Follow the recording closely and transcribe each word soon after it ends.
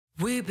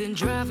We've been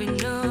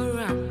driving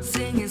around,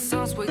 singing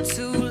songs way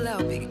too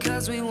loud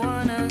because we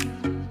wanna.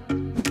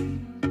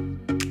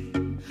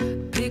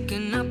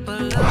 Picking up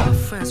a lot of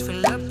friends,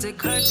 fill up the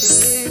car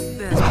till it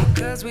bends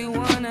because we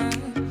wanna.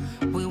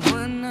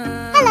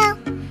 Hello.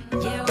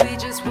 Yeah, we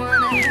just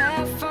wanna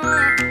have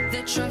fun.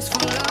 The trunk's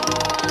full of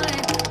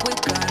wine.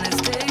 We're gonna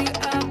stay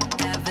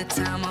up, have the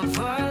time of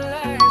our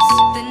lives.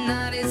 The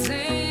night is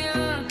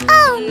young.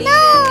 Oh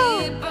no!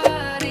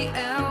 Anybody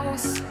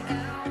else?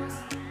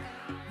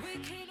 We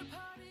came to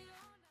party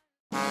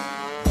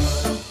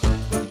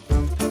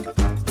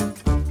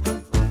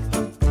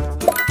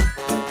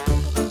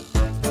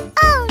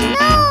Oh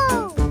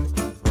no!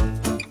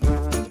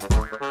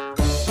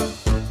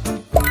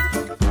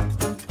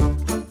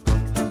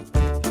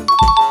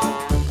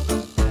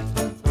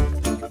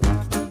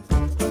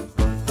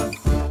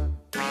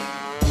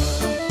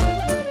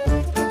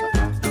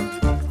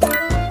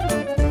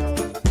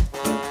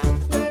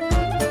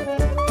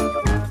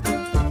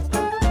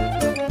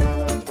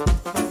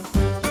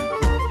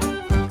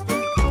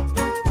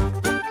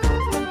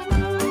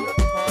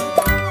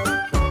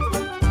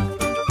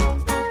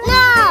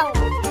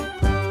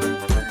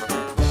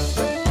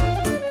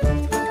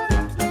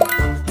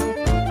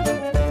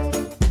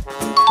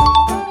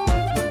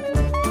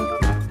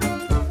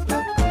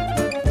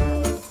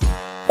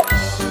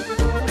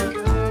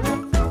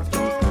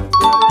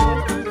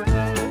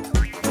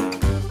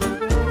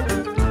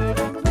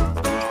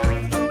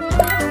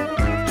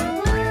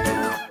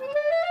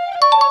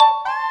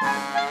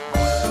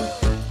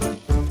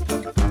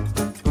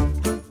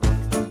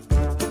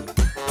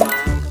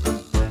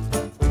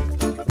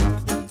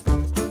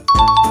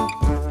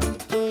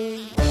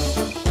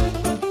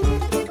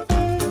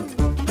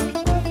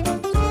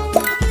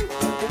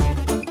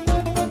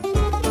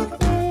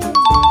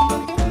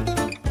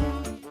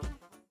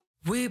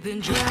 We've been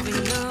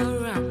driving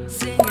around,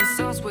 singing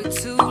songs way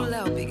too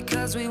loud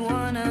because we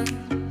wanna.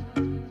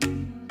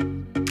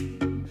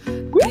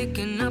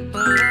 Picking up a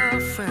lot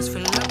of friends,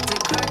 fill up the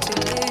car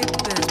till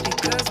it bends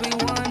because we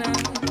wanna.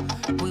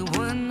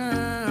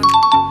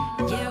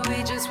 Yeah,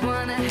 we just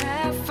wanna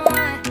have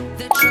fun.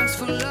 The trunk's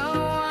full of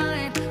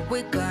wine.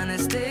 We're gonna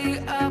stay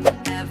up,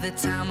 have the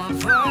time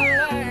of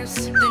our lives.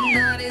 The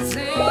night is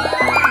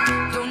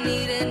young, don't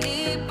need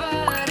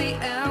anybody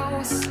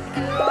else.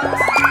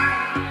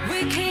 We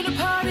came to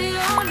party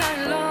all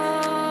night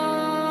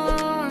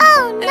long.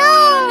 Oh And we no!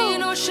 don't need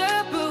no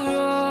chaperone.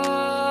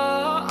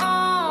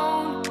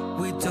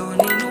 We don't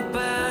need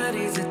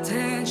nobody's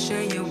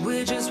attention. Yeah,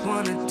 we just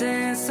wanna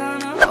dance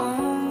on our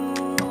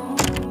own.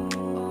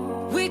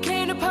 We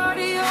came to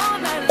party all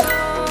night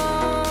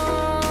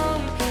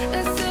long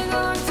and sing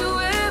along to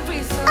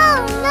every song.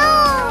 Oh no!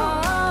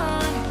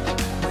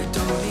 We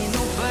don't need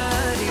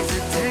nobody's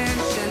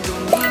attention.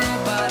 Don't need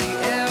nobody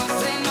else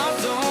in our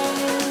zone.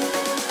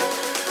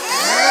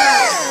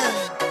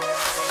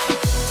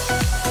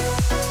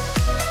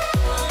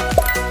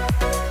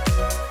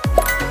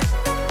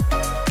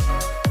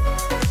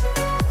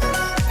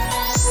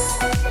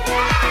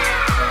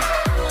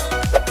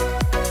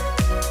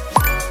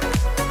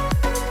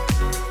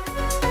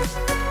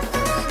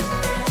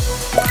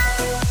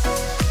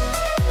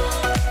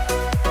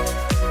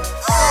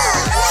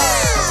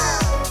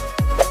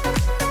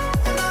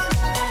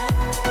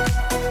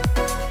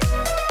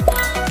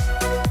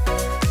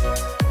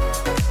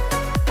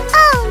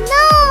 Oh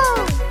no!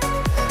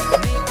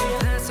 Making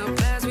plans so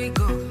fast we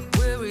go.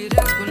 Worried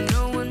us when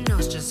no one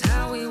knows just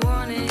how we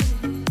want it.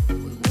 We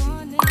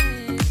want it.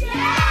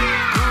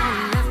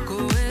 Going left,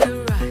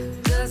 going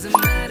right. Doesn't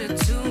matter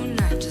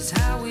tonight. Just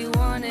how we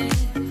want it.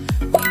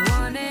 We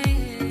want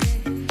it.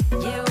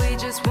 Yeah, we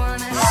just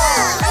wanna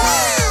have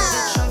fun.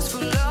 The trunk's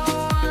full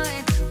of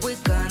wine.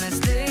 We're gonna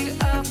stay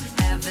up,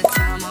 have the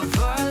time of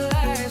our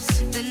lives.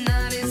 The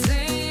night is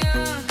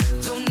young.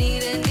 Don't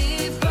need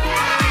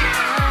anybody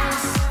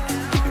else.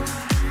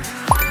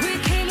 We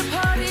came to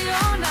party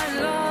all night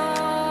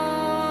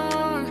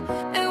long,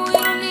 and we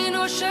don't need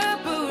no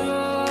chaperone.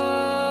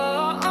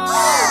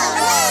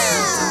 We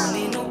don't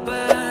need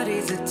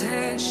nobody's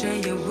attention.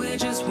 Yeah, we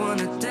just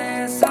wanna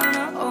dance on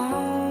our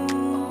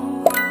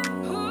own.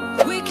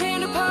 We came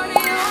to party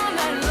all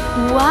night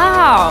long.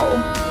 Wow!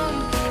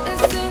 And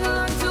sing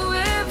along to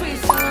every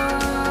song.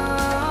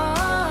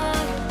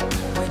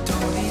 We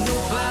don't need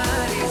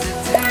nobody's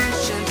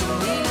attention. Don't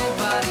need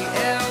nobody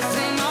else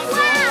in our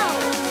zone.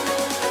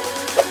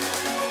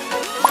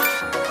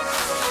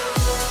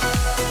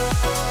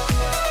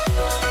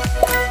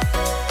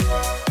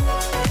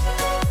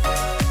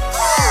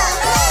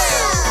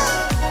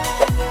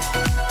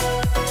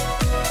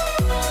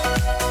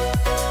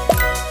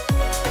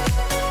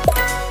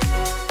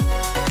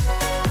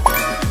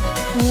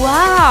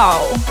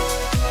 Wow!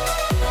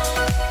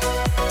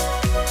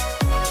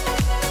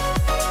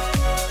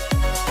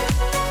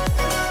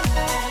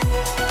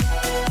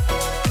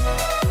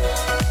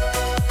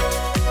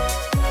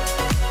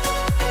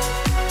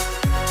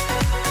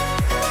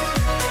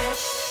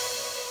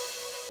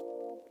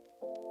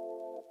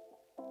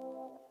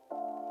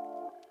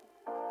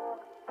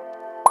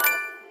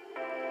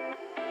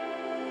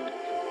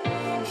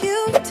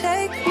 You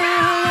take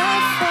my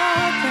love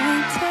for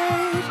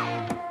granted.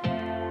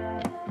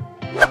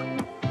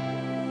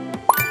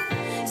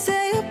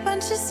 Say a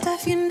bunch of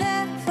stuff you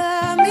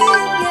never mean,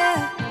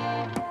 yeah.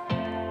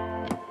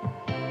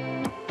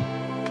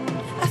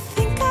 I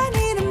think I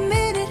need a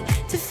minute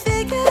to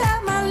figure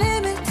out my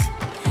limits.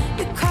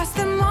 You cross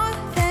them more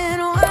than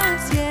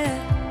once, yeah.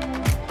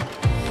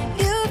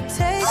 You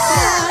take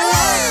my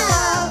love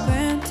for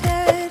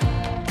granted.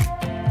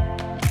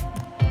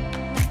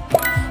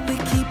 We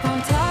keep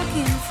on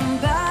talking from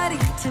body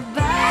to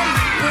body,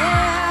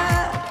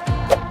 yeah.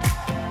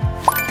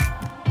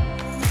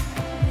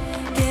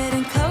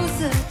 Getting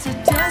closer to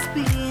just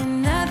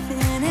being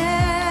nothing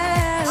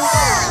else.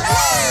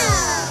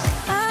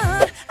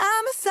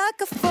 I'm a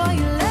sucker for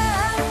your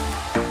love,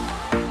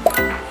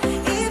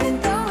 even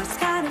though it's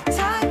kind of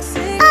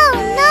toxic. Oh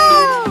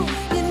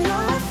no! You know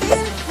I feel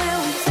it when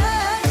we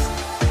touch.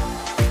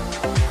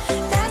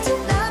 That your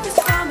love is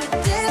from a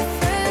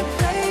different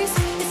place.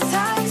 It's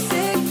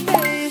toxic,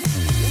 babe.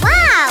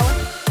 Wow!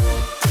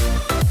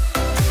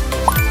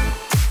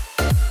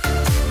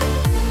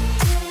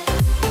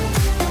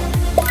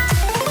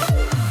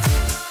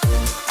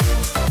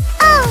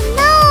 Oh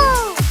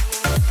no!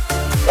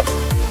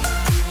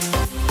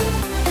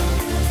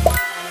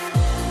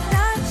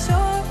 Not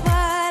sure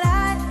what I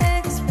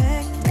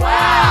expect.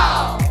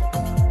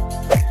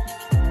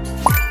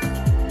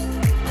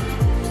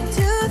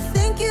 To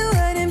think you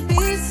wouldn't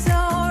be so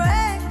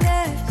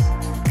reckless.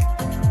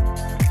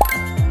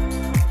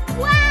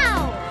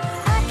 Wow!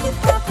 I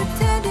keep on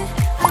pretending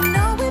I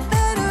know we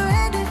better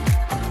end it.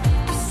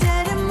 I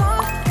said it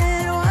more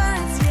than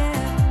once,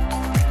 yeah.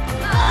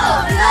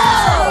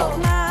 Take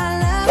my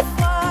love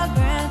for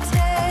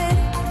granted.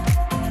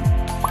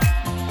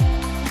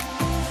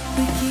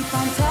 We keep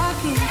on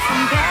talking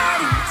from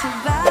body to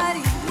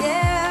body,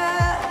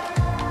 yeah.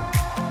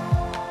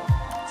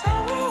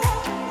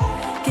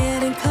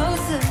 Getting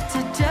closer to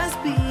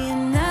just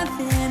being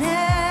nothing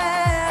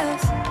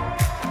else.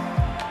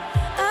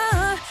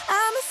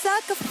 I'm a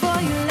sucker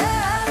for your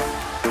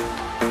love,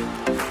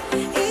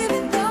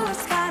 even though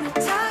it's kind of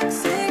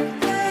toxic,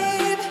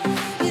 babe.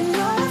 You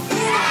know I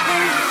feel it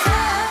when you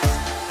touch.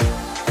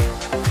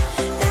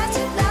 That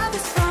your love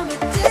is from a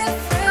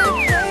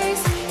different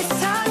place.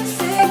 It's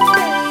toxic,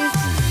 babe.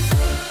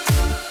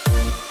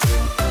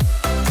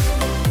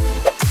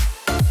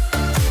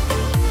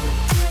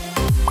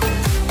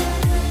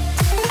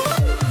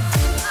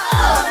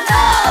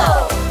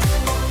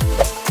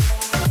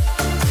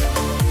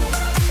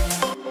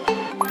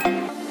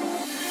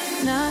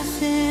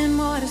 Nothing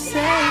more to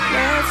say,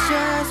 let's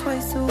just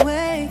waste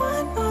away.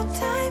 One more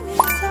time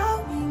is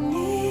all we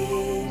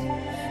need.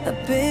 A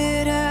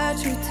bitter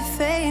truth to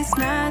face,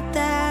 not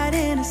that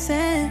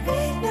innocent.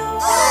 We know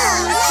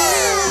what we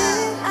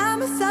did.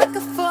 I'm a sucker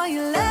for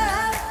your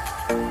love,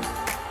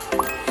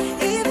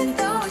 even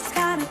though it's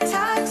kind of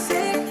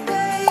toxic,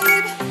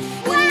 babe.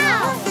 You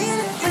know I feel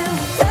it when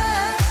we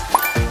touch.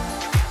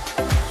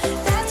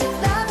 That your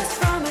love is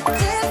from a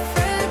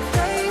different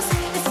place.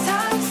 It's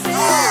toxic.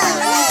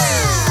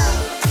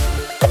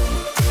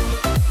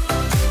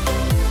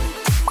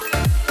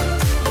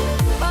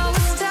 Oh,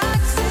 it's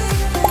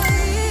toxic,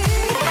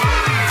 babe.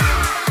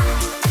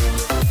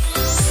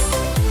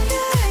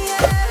 Yeah,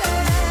 yeah.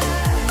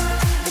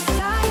 It's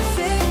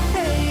toxic,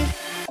 babe.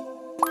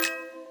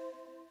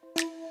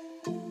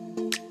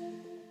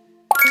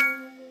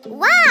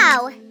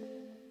 Wow!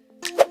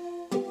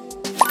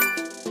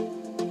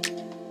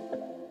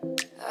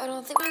 I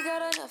don't think we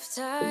got enough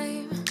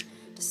time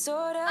to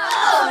sort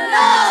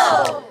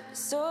out.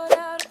 Sort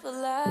out all the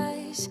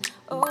lies.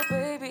 Oh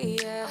baby,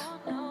 yeah.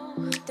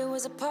 There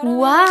was a part of me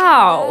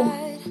Wow.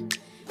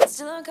 that it's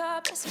still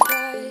uncaught by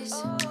surprise.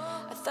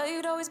 I thought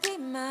you'd always be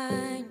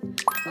mine.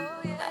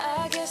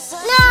 I guess I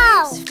No.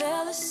 just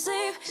fell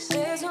asleep.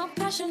 There's no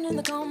passion in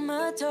the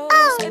comatose.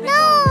 Oh, Baby,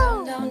 no.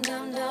 going down, down,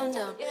 down, down,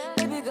 down.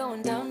 Baby,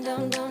 going down,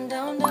 down, down,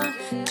 down, down.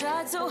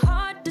 Tried so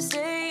hard to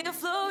stay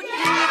afloat. You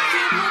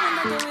keep moving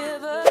like the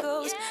river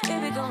goes.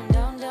 Baby, going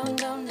down, down,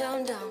 down,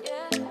 down, down.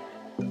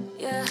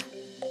 Yeah.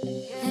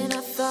 And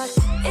I thought,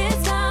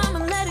 it's time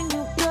I'm letting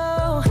you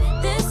go.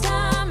 This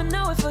time I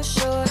know it for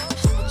sure.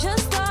 I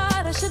just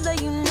thought I should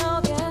let you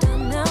know. Yeah,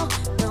 now,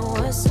 no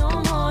words, no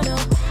more, no.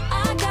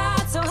 I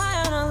got so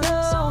high on a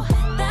low.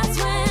 That's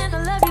when I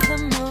love you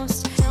the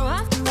most. Now I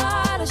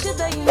thought I should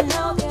let you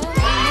know. Yeah,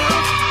 no,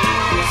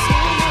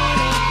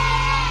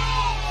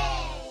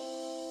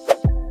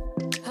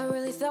 I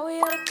really thought we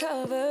had it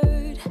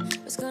covered.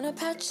 Was gonna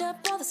patch up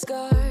all the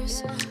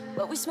scars,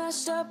 but we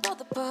smashed up all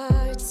the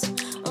parts.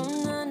 Oh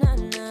na na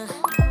na.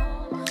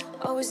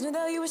 Always knew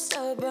that you were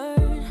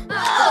stubborn.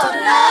 But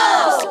didn't know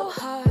it was so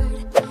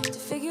hard to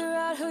figure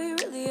out who you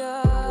really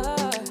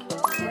are.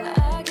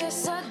 I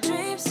guess our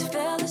dreams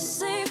fell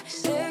asleep.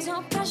 There's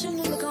no passion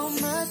in the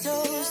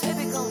comatose.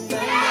 Baby, going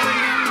down,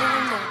 down, down,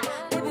 down, down.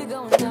 Baby,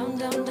 going down,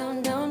 down,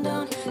 down, down,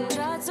 down.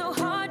 Tried so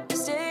hard to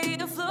stay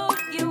afloat.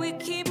 Yeah, we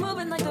keep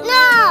moving like the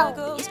river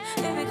goes.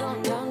 Baby,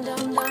 going down,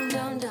 down, down,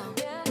 down, down.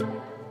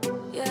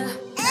 Yeah.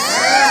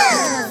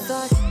 And I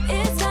thought,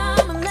 it's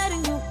time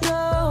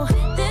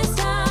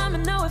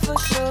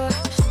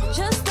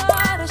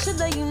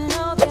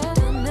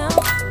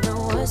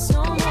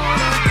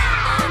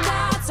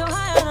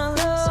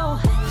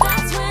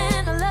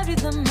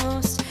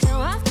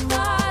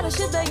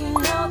should let you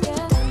know,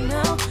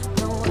 yeah.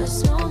 No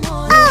us no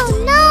more.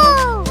 Oh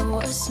no! No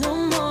us no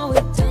more.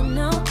 We done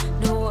now.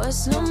 No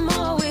us no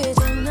more. We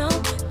done now.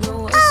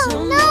 No us no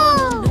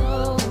more.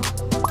 No.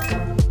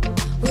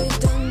 We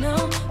done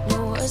now.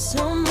 No us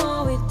no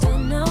more. We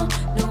done now.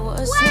 No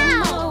us no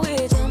more.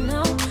 We done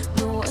now.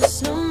 No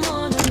us no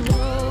more. No.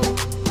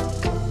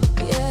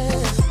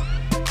 Yeah.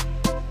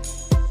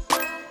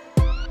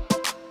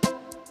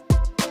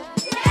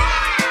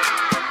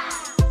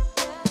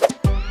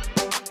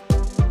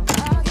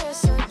 I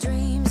guess our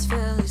dreams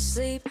fell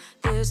asleep.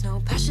 There's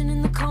no passion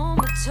in the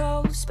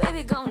comatose.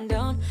 Baby going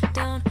down,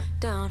 down,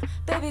 down.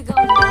 Baby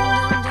going down,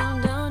 down,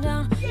 down, down.